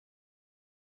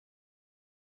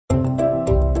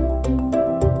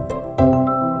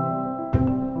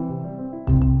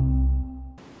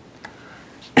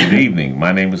evening.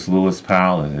 My name is Lewis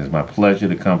Powell, and it is my pleasure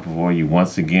to come before you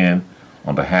once again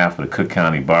on behalf of the Cook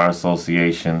County Bar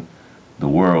Association, the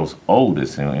world's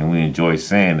oldest, and we enjoy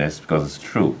saying this because it's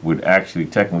true. We're actually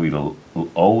technically the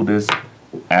oldest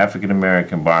African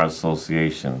American Bar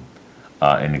Association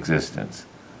in existence.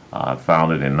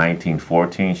 Founded in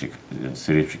 1914 in the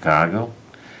city of Chicago.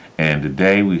 And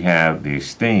today we have the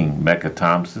esteemed Mecca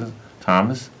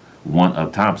Thomas, one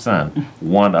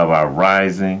of our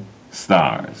rising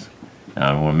stars.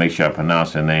 I want to make sure I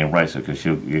pronounce her name right, so because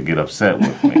she'll get upset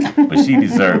with me. But she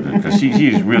deserves it, because she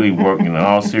is really working, in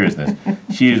all seriousness,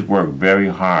 she has worked very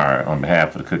hard on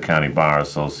behalf of the Cook County Bar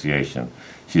Association.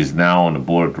 She's now on the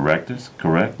board of directors,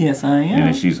 correct? Yes, I am.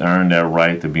 And she's earned that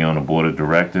right to be on the board of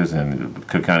directors, and the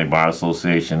Cook County Bar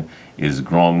Association is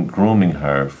grooming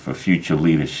her for future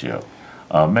leadership.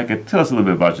 Mecca, tell us a little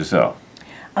bit about yourself.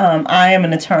 I am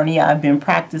an attorney. I've been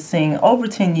practicing over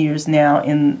 10 years now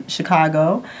in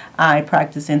Chicago. I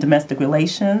practice in domestic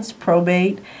relations,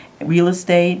 probate, real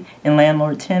estate, and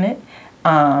landlord-tenant.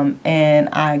 And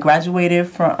I graduated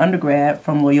from undergrad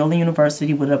from Loyola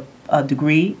University with a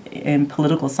degree in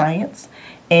political science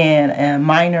and a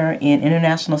minor in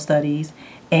international studies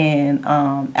and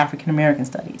African American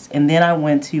studies. And then I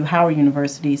went to Howard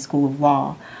University School of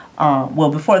Law. Well,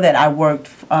 before that, I worked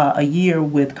a year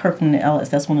with Kirkland & Ellis.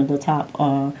 That's one of the top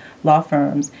law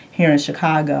firms here in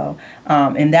Chicago,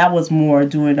 and that was more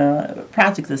doing a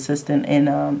project assistant in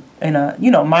a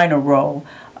minor role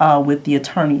with the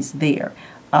attorneys there.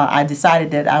 I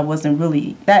decided that I wasn't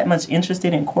really that much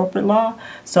interested in corporate law,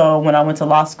 so when I went to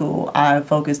law school, I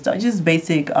focused on just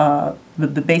basic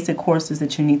the basic courses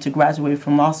that you need to graduate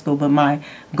from law school. But my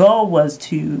goal was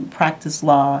to practice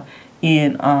law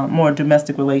in more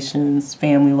domestic relations,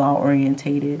 family law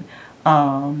orientated,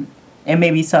 and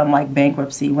maybe something like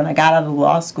bankruptcy. When I got out of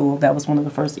law school, that was one of the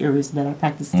first areas that I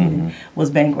practiced in, was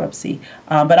bankruptcy.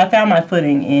 But I found my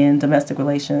footing in domestic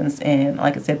relations and,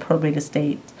 like I said, probate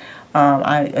estate.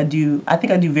 I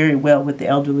think I do very well with the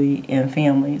elderly and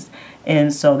families,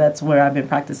 and so that's where I've been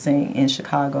practicing in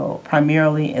Chicago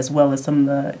primarily, as well as some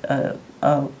of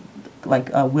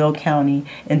the Will County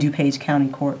and DuPage County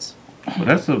courts. Well,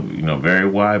 that's a very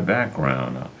wide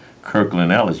background.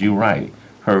 Kirkland Ellis, you're right.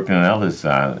 Kirkland Ellis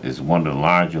is one of the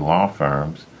larger law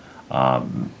firms,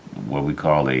 what we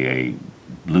call a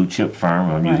blue chip firm.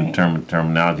 I'm using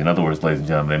terminology. In other words, ladies and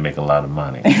gentlemen, they make a lot of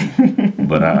money.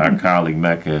 But our colleague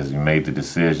Mecca has made the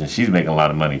decision. She's making a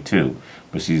lot of money too,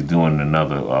 but she's doing it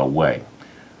another way.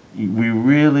 We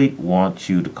really want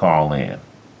you to call in.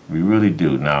 We really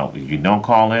do. Now, if you don't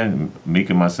call in, Meek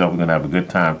and myself are going to have a good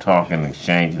time talking,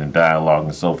 exchanging, and dialogue,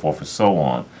 and so forth and so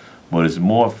on. But it's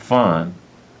more fun,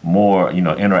 more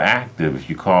interactive if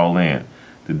you call in.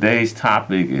 Today's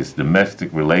topic is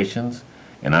domestic relations,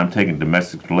 and I'm taking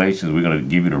domestic relations. We're going to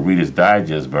give you the Reader's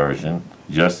Digest version,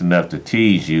 just enough to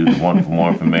tease you to want for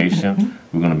more information.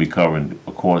 We're going to be covering,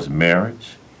 of course,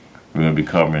 marriage. We're going to be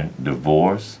covering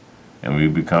divorce, and we'll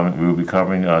be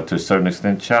covering to a certain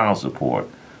extent, child support.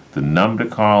 The number to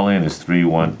call in is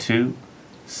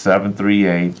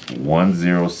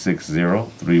 312-738-1060,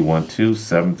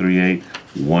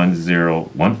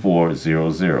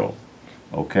 312-738-1400.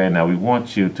 Okay, now we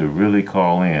want you to really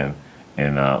call in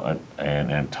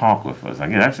and talk with us.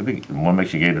 I actually think I want to make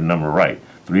sure you get the number right.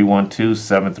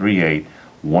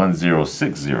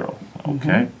 312-738-1060.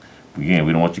 Okay? Again,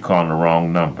 we don't want you calling the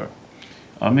wrong number.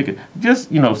 Just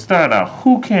start out.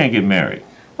 Who can't get married?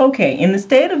 Okay, in the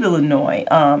state of Illinois,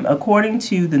 according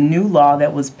to the new law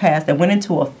that was passed, that went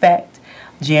into effect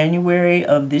January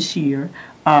of this year,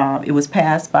 it was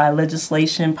passed by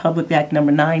legislation, Public Act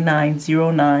number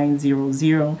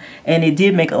 990900, and it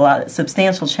did make a lot of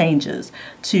substantial changes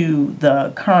to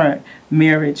the current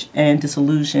Marriage and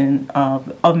Dissolution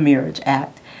of Marriage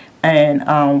Act. And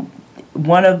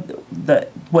one of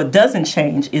what doesn't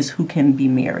change is who can be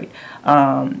married.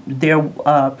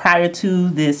 Prior to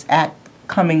this act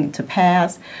coming to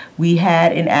pass, we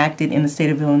had enacted in the state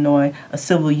of Illinois a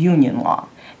civil union law,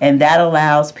 and that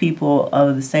allows people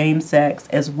of the same sex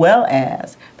as well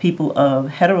as people of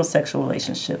heterosexual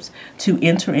relationships to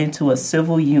enter into a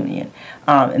civil union,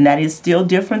 and that is still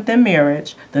different than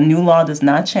marriage. The new law does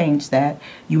not change that.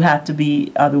 You have to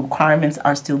be, the requirements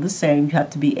are still the same. You have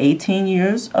to be 18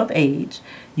 years of age.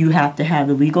 You have to have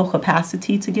the legal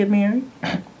capacity to get married.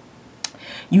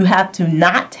 You have to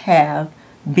not have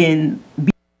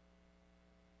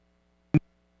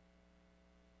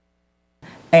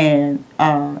and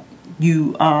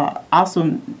you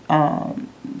also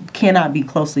cannot be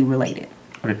closely related.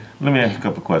 Okay, let me ask you a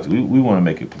couple of questions. We want to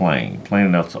make it plain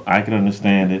enough so I can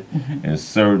understand it, and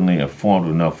certainly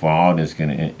informative enough for our audience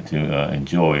to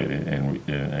enjoy it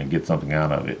and get something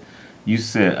out of it. You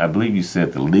said, I believe you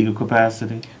said the legal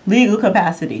capacity? Legal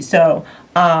capacity. So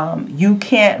you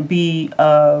can't be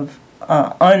of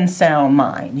unsound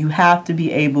mind. You have to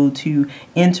be able to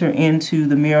enter into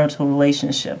the marital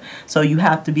relationship. So you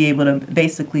have to be able to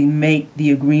basically make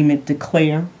the agreement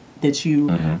declare that you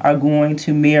are going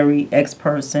to marry X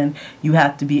person. You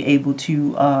have to be able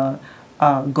to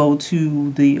go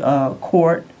to the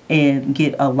court and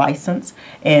get a license.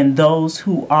 And those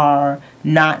who are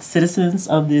not citizens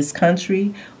of this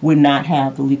country would not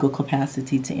have the legal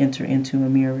capacity to enter into a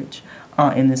marriage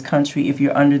in this country. If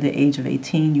you're under the age of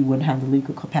 18, you wouldn't have the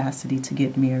legal capacity to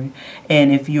get married.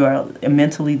 And if you are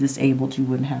mentally disabled, you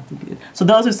wouldn't have to do it. So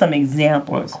those are some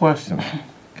examples. What question?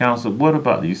 Counsel, what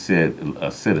about, you said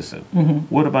a citizen.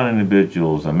 What about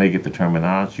individuals, I may get the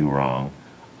terminology wrong,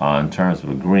 in terms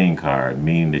of a green card,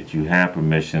 meaning that you have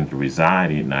permission to reside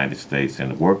in the United States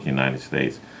and to work in the United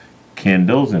States? Can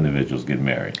those individuals get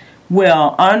married?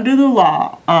 Well, under the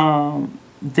law,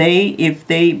 if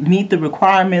they meet the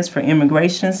requirements for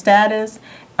immigration status,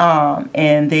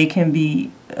 and they can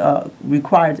be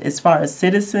required as far as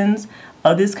citizens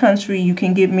of this country, you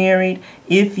can get married.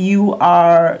 If you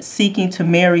are seeking to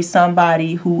marry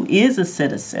somebody who is a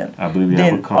citizen, I believe you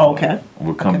have a call. Okay.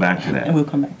 We'll come back to that. And we'll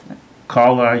come back to that.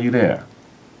 Caller, are you there?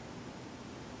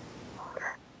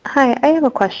 Hi, I have a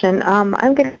question. I'm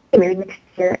going to get married next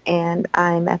year, and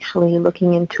I'm actually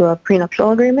looking into a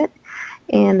prenuptial agreement.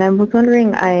 And I was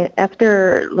wondering,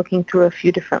 after looking through a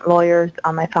few different lawyers,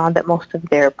 I found that most of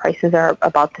their prices are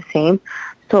about the same.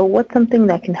 So what's something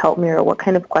that can help me, or what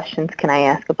kind of questions can I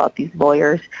ask about these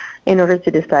lawyers in order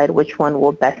to decide which one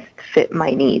will best fit my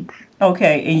needs?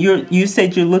 Okay, and you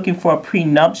said you're looking for a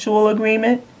prenuptial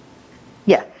agreement?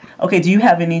 Yes. Okay, do you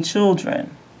have any children?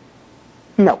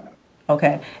 No.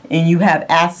 Okay, and you have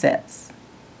assets?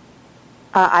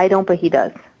 I don't, but he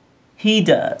does. He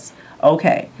does.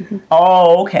 Okay.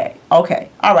 Oh, okay. Okay.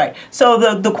 All right.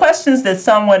 So the questions that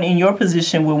someone in your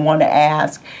position would want to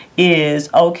ask is,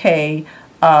 okay,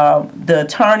 the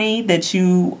attorney that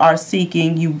you are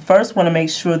seeking, you first want to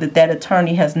make sure that that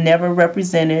attorney has never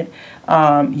represented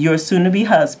your soon-to-be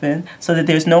husband, so that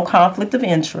there's no conflict of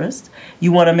interest.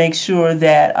 You want to make sure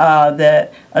that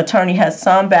that attorney has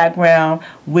some background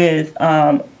with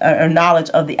or knowledge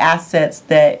of the assets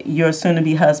that your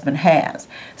soon-to-be husband has.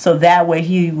 So that way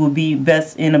he will be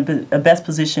best in a best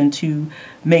position to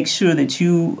make sure that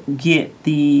you get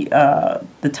the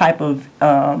type of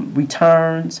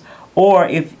returns, or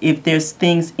if there's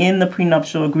things in the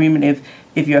prenuptial agreement,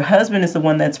 if your husband is the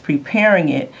one that's preparing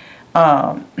it,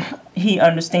 he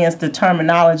understands the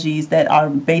terminologies that are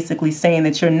basically saying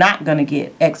that you're not going to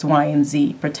get X, Y, and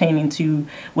Z pertaining to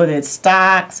whether it's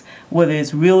stocks, whether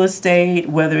it's real estate,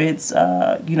 whether it's,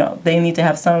 they need to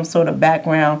have some sort of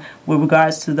background with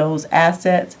regards to those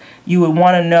assets. You would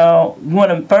want to know, you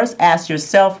want to first ask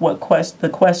yourself the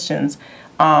questions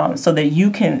so that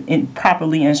you can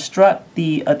properly instruct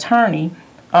the attorney.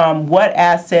 What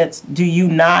assets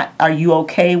are you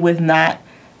okay with not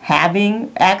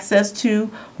having access to?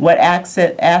 What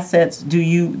assets do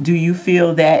you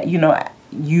feel that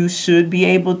you should be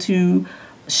able to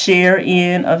share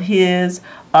in of his?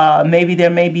 Maybe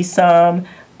there may be some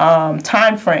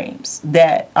time frames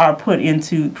that are put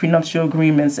into prenuptial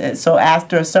agreements. And so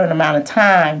after a certain amount of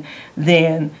time,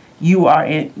 then you are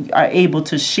able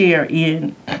to share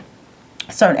in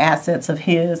certain assets of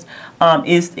his.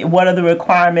 What are the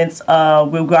requirements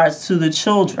with regards to the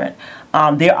children?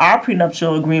 There are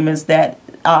prenuptial agreements that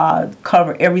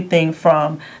cover everything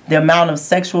from the amount of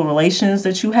sexual relations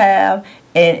that you have,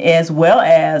 and as well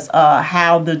as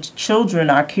how the children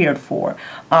are cared for.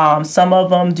 Some of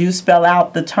them do spell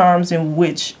out the terms in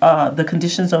which the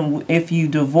conditions on if you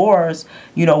divorce,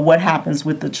 what happens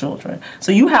with the children.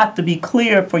 So you have to be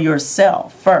clear for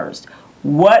yourself first.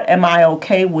 What am I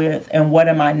okay with and what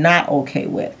am I not okay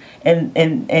with?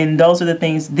 And those are the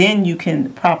things, then you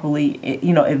can properly,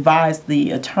 advise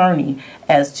the attorney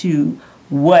as to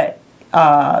what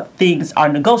things are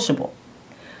negotiable.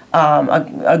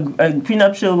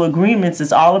 Prenuptial agreements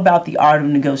is all about the art of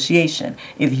negotiation.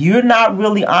 If you're not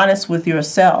really honest with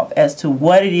yourself as to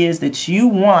what it is that you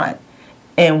want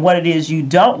and what it is you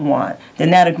don't want,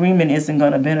 then that agreement isn't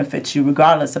going to benefit you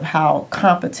regardless of how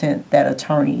competent that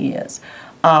attorney is.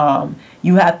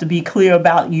 You have to be clear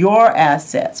about your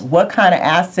assets. What kind of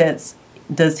assets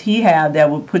does he have that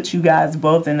will put you guys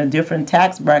both in a different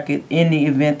tax bracket in the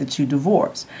event that you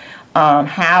divorce?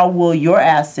 How will your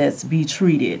assets be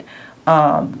treated?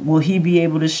 Will he be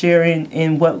able to share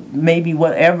in what maybe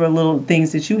whatever little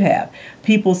things that you have?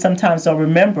 People sometimes don't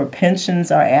remember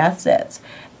pensions are assets.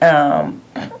 Things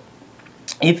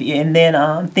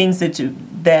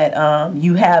that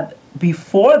you have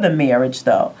before the marriage,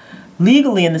 though,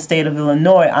 legally in the state of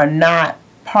Illinois, are not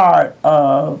part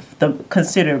of the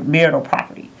considered marital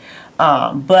property.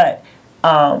 But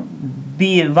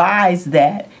be advised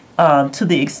that to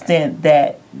the extent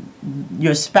that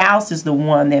your spouse is the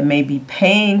one that may be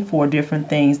paying for different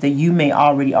things that you may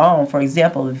already own. For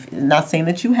example, not saying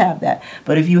that you have that,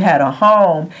 but if you had a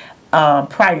home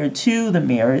prior to the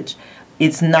marriage,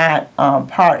 it's not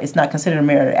it's not considered a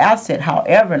marital asset.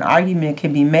 However, an argument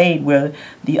can be made where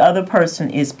the other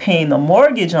person is paying the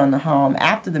mortgage on the home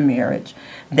after the marriage,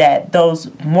 that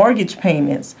those mortgage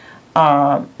payments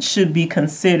should be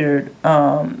considered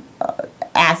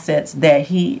assets that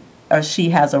he or she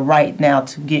has a right now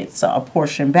to get a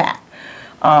portion back.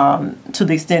 To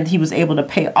the extent he was able to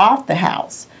pay off the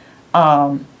house,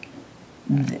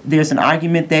 there's an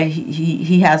argument that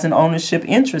he has an ownership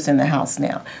interest in the house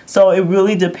now. So it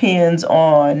really depends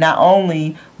on not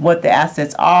only what the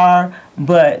assets are,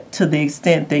 but to the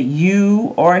extent that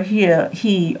you or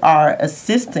he are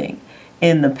assisting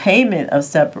in the payment of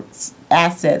separate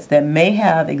assets that may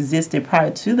have existed prior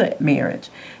to the marriage.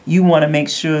 You want to make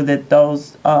sure that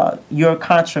those your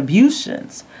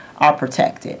contributions are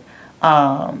protected.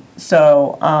 Those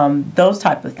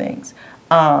type of things.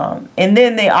 And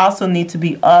then they also need to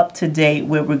be up to date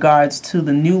with regards to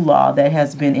the new law that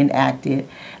has been enacted.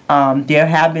 There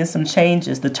have been some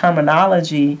changes. The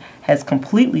terminology has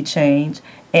completely changed,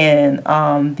 and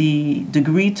the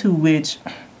degree to which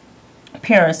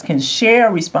parents can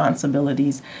share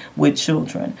responsibilities with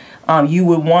children. You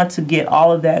would want to get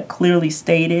all of that clearly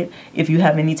stated. If you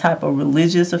have any type of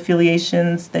religious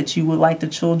affiliations that you would like the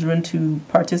children to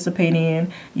participate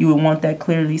in, you would want that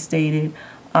clearly stated.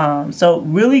 So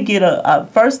really get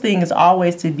first thing is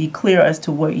always to be clear as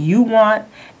to what you want,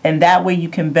 and that way you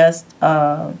can best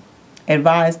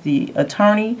advise the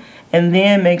attorney, and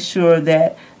then make sure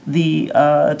that the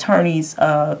attorney's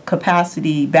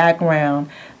capacity,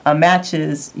 background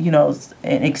matches,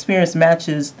 and experience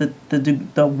matches the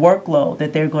workload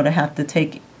that they're going to have to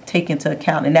take into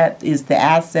account, and that is the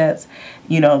assets,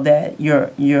 that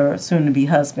your soon-to-be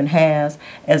husband has,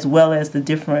 as well as the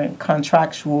different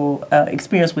contractual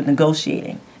experience with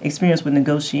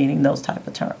negotiating those type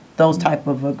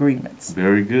of agreements.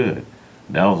 Very good.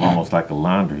 That was almost like a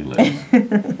laundry list.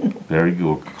 Very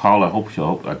good. Carla, I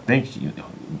think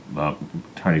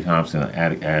Attorney Thompson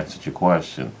answered your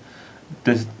question.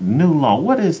 This new law,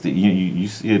 what is you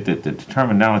see that the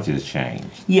terminology has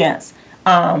changed? Yes.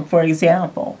 For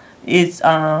example, it's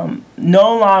no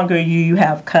longer you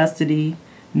have custody.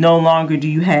 No longer do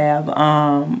you have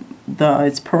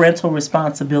it's parental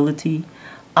responsibility.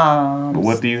 But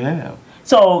what do you have?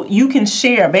 So you can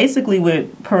share basically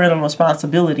with parental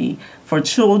responsibility for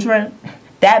children.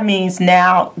 That means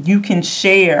now you can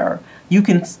share. You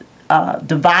can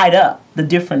divide up the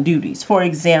different duties. For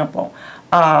example,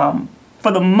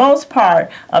 for the most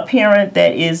part, a parent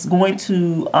that is going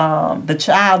to, the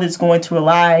child is going to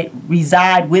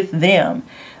reside with them,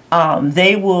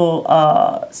 they will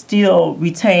still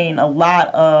retain a lot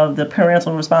of the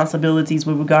parental responsibilities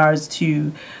with regards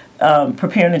to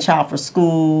preparing the child for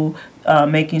school,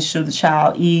 making sure the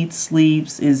child eats,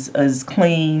 sleeps, is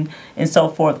clean, and so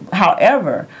forth.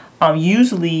 However,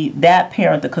 usually that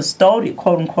parent, the custodial,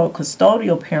 quote-unquote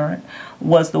custodial parent,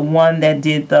 was the one that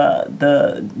did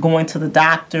the going to the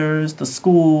doctors, the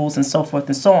schools, and so forth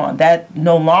and so on. That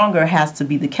no longer has to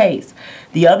be the case.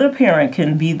 The other parent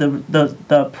can be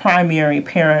the primary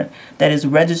parent that is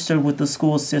registered with the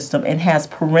school system and has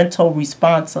parental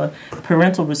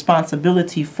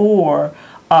responsibility for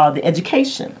the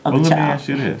education of the child. Let me ask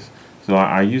you this. So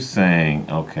are you saying,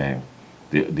 okay,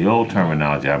 the old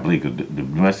terminology, I believe the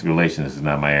domestic relations is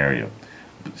not my area.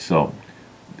 So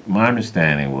my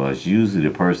understanding was usually the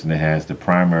person that has the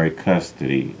primary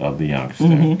custody of the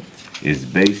youngster is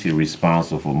basically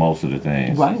responsible for most of the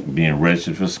things. Right. Being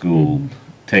registered for school,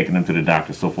 taking them to the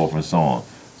doctor, so forth and so on.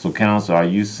 So counsel, are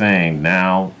you saying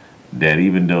now that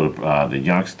even though the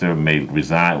youngster may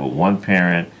reside with one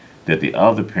parent, that the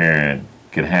other parent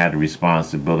can have the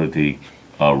responsibility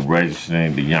of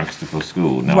registering the youngster for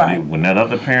school? Now, right. When that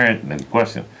other parent, the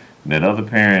question, that other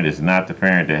parent is not the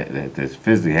parent that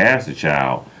physically has the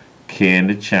child, can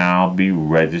the child be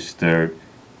registered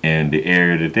in the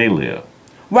area that they live?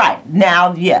 Right.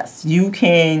 Now, yes, you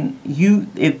can.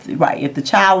 If the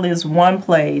child lives one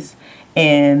place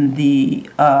and the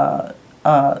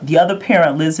the other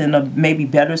parent lives in a maybe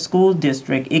better school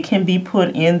district, it can be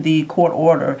put in the court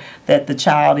order that the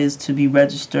child is to be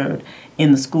registered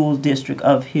in the school district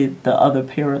of the other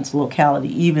parent's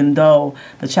locality, even though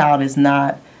the child is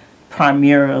not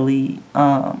primarily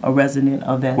a resident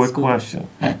of that Quick school. question.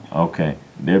 Okay.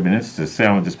 There have been instances, say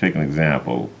I'm just picking an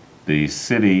example. The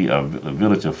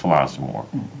village of Flossmoor,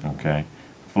 okay?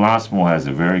 Flossmoor has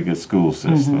a very good school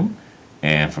system.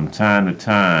 And from time to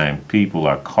time, people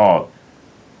are caught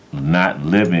not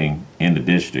living in the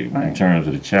district in terms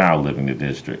of the child living in the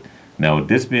district. Now, would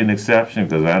this be an exception?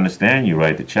 Because I understand you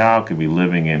right. The child could be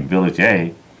living in Village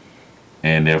A,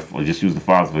 and therefore, just use the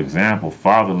father for example,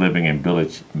 father living in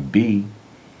Village B,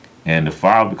 and the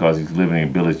father, because he's living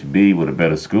in Village B with a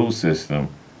better school system,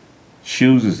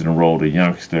 chooses to enroll the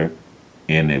youngster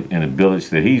in the village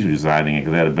that he's residing in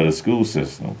because they had a better school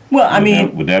system. Well, I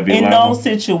mean, would that be in allowable? those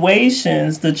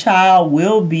situations, the child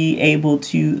will be able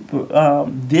to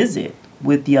visit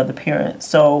with the other parent.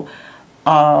 So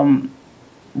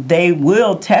they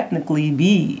will technically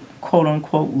be, quote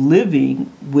unquote, living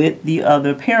with the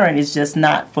other parent. It's just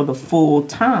not for the full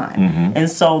time. And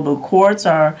so the courts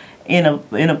are in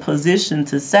a position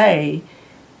to say,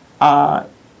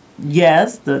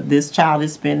 yes, this child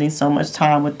is spending so much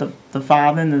time with the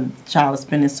father and the child is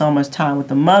spending so much time with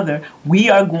the mother. We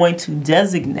are going to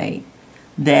designate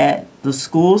that the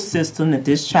school system that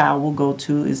this child will go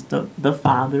to is the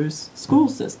father's school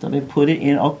system and put it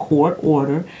in a court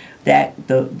order that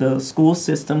the school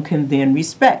system can then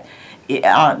respect.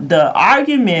 The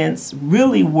arguments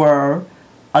really were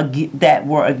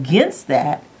against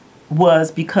that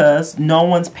was because no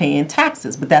one's paying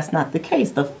taxes, but that's not the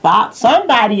case.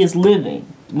 Somebody is living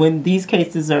when these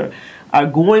cases are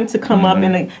going to come up.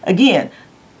 And again,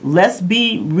 let's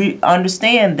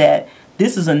understand that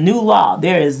this is a new law.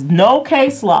 There is no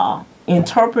case law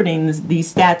interpreting these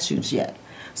statutes yet.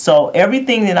 So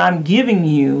everything that I'm giving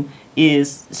you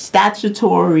is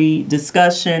statutory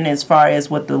discussion as far as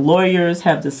what the lawyers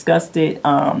have discussed it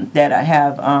that I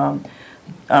have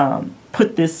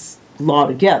put this law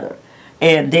together.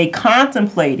 And they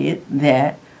contemplated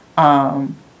that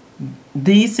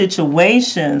these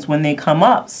situations, when they come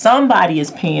up, somebody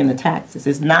is paying the taxes.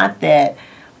 It's not that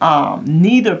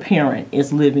neither parent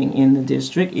is living in the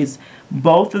district. It's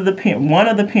both of one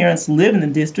of the parents live in the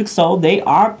district, so they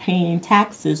are paying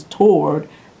taxes toward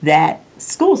that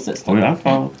school system. Oh, yeah, I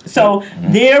follow. So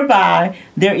thereby,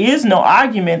 there is no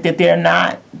argument that they're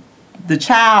not,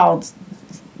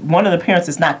 one of the parents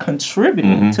is not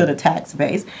contributing to the tax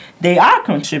base. They are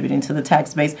contributing to the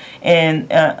tax base.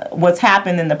 And what's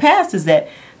happened in the past is that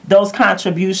those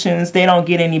contributions, they don't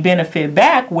get any benefit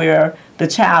back where the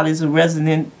child is a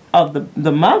resident of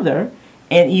the mother.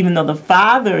 And even though the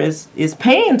father is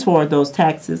paying toward those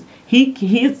taxes,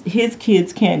 his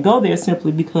kids can't go there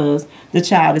simply because the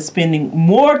child is spending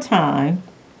more time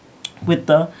with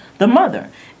the mother.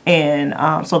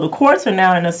 And so the courts are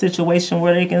now in a situation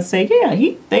where they can say, yeah,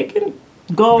 they can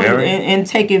go and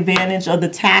take advantage of the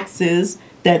taxes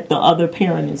that the other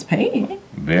parent is paying.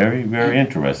 Very, very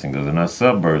interesting, because in our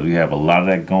suburbs, we have a lot of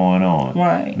that going on.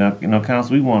 Right. Now,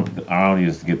 counsel, we want our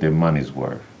audience to get their money's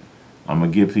worth. I'm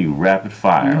going to give to you rapid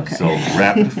fire. Okay. So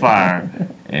rapid fire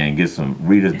and get some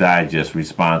Reader's Digest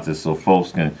responses so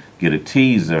folks can get a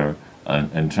teaser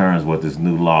in terms of what this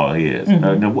new law is.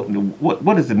 Now,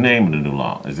 what is the name of the new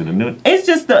law? Is it a new? It's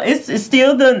just it's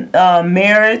still the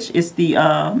marriage. It's the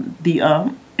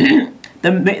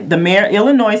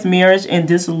Illinois Marriage and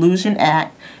Dissolution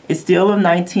Act. It's still of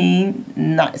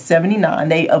 1979.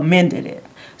 They amended it.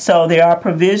 So there are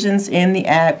provisions in the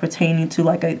act pertaining to,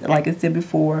 like I said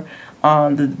before,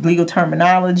 the legal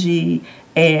terminology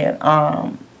and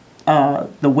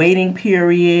the waiting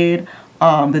period,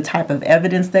 the type of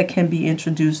evidence that can be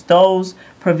introduced. Those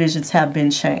provisions have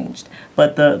been changed,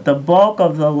 but the bulk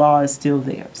of the law is still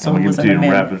there. So I'm going to give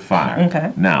you rapid fire.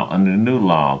 Okay. Now, under the new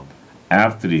law,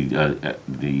 after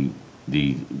the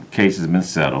case has been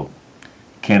settled,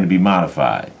 can it be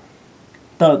modified?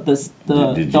 The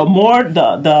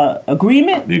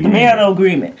agreement, the marital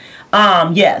agreement.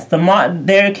 Yes,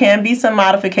 there can be some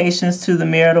modifications to the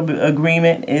marital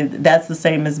agreement. That's the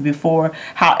same as before.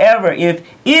 However, if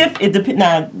it depends.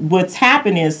 Now, what's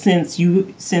happened is since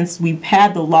we've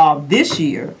had the law this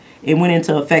year, it went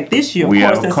into effect this year. We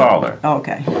have a caller.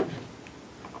 Okay.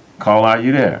 Caller, are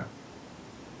you there?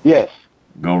 Yes.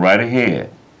 Go right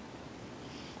ahead.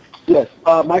 Yes.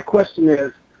 My question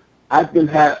is, I've been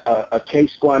had a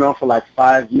case going on for like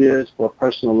 5 years for a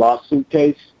personal lawsuit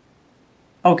case.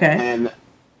 Okay. And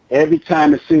every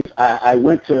time it seems I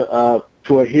went to a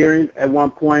hearing at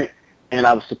one point, and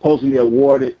I was supposedly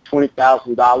awarded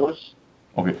 $20,000,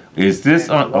 Okay, is this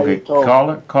on? Okay,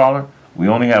 caller. We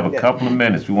only have a couple of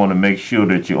minutes. We want to make sure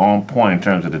that you're on point in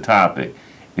terms of the topic.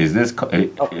 Is this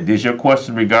is your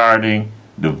question regarding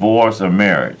divorce or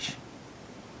marriage?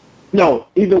 No,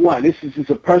 either one. This is just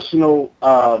a personal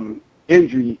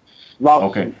injury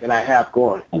lawsuit that I have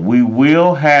going. We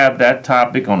will have that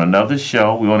topic on another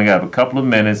show. We only have a couple of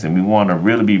minutes, and we want to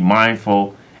really be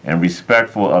mindful and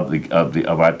respectful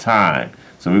of our time.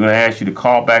 So we're going to ask you to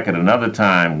call back at another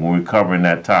time when we're covering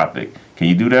that topic. Can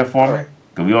you do that for me?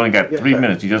 Because we only got 3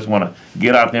 minutes. You just want to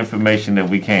get out the information that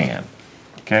we can.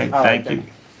 Okay? Thank you.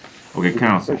 Okay,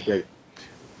 counsel. Appreciate it.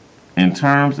 In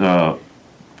terms of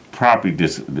property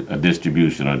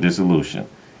distribution or dissolution,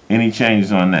 any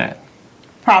changes on that?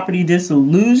 Property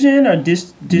dissolution or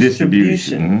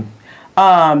distribution?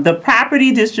 The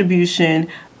property distribution,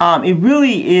 it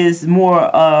really is more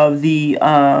of the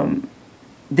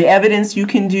evidence you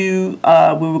can do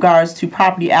with regards to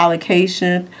property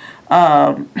allocation.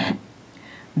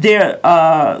 The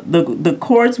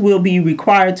courts will be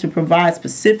required to provide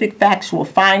specific factual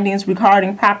findings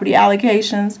regarding property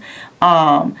allocations.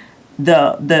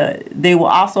 They will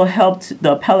also help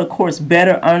the appellate courts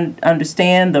better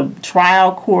understand the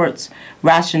trial court's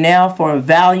rationale for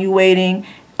evaluating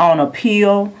on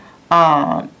appeal.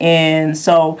 And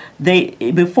so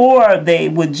before they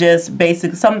would just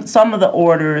basically some of the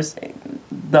orders,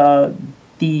 the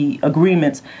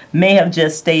agreements may have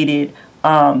just stated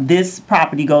this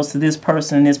property goes to this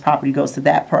person and this property goes to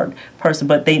that person,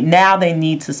 but they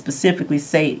need to specifically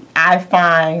say, I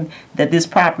find that this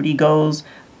property goes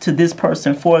to this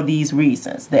person for these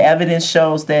reasons. The evidence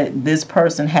shows that this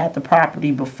person had the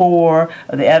property before,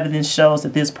 or the evidence shows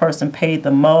that this person paid the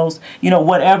most,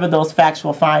 whatever those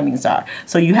factual findings are.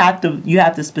 So you have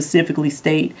to specifically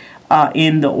state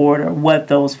in the order what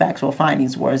those factual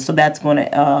findings were. So that's going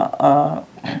to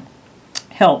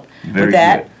help with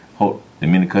that. Good. Let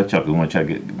me cut you off. We want to try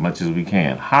to get as much as we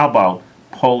can. How about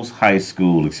post-high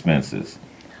school expenses,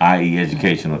 i.e.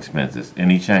 educational expenses?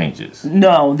 Any changes?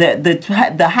 No,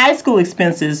 the high school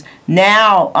expenses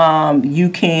now you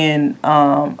can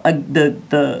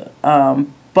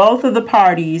both of the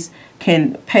parties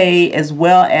can pay as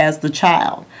well as the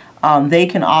child. They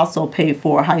can also pay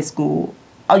for high school.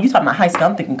 Oh, you're talking about high school.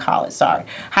 I'm thinking college. Sorry.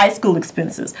 High school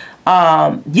expenses.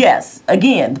 Yes.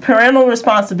 Again, the parental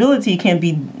responsibility can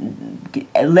be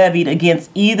levied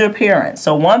against either parent.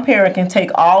 So one parent can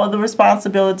take all of the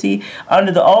responsibility.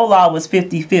 Under the old law was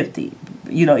 50-50.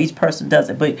 Each person does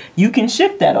it. But you can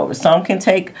shift that over. Some can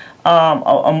take a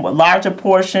larger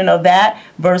portion of that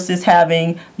versus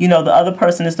having, the other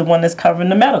person is the one that's covering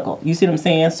the medical. You see what I'm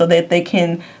saying? So that they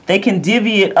can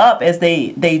divvy it up as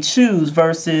they choose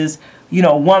versus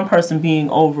one person being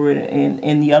over it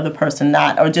and the other person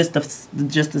not, or just the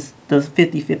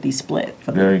 50-50 split.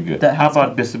 Very good. How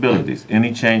about disabilities?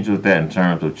 Any change with that in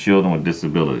terms of children with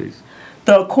disabilities?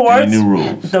 Any new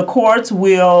rules? The courts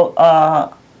will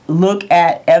look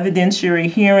at evidentiary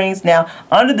hearings. Now,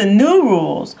 under the new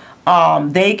rules,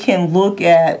 they can look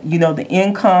at the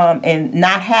income and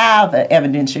not have an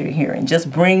evidentiary hearing.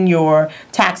 Just bring your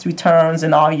tax returns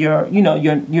and all your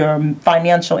your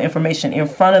financial information in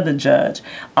front of the judge.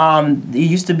 There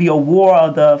used to be a war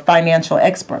of the financial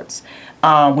experts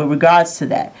with regards to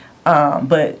that,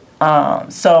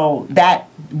 so that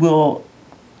will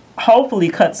hopefully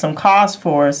cut some costs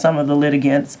for some of the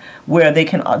litigants, where they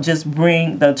can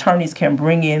the attorneys can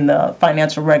bring in the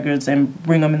financial records and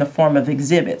bring them in the form of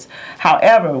exhibits.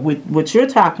 However, with what you're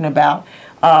talking about,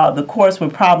 the courts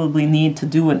would probably need to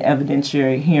do an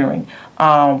evidentiary hearing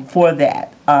for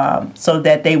that, so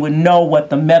that they would know what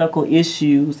the medical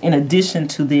issues, in addition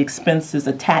to the expenses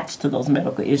attached to those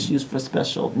medical issues for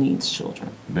special needs children.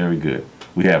 Very good.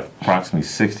 We have approximately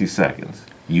 60 seconds.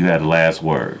 You had the last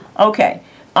word. Okay.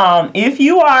 If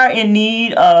you are in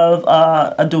need of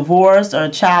a divorce or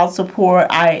child support,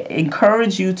 I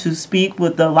encourage you to speak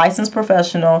with the licensed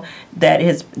professional that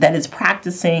is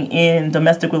practicing in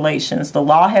domestic relations. The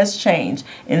law has changed,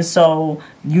 and so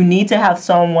you need to have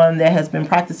someone that has been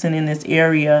practicing in this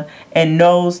area and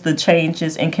knows the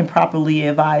changes and can properly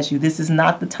advise you. This is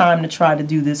not the time to try to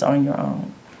do this on your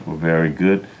own. Well, very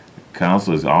good.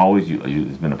 Counsel, as always,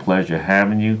 it's been a pleasure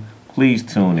having you. Please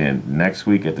tune in next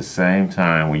week at the same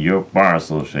time when your bar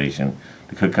association,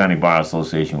 the Cook County Bar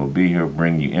Association, will be here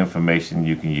bringing you information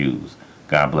you can use.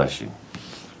 God bless you.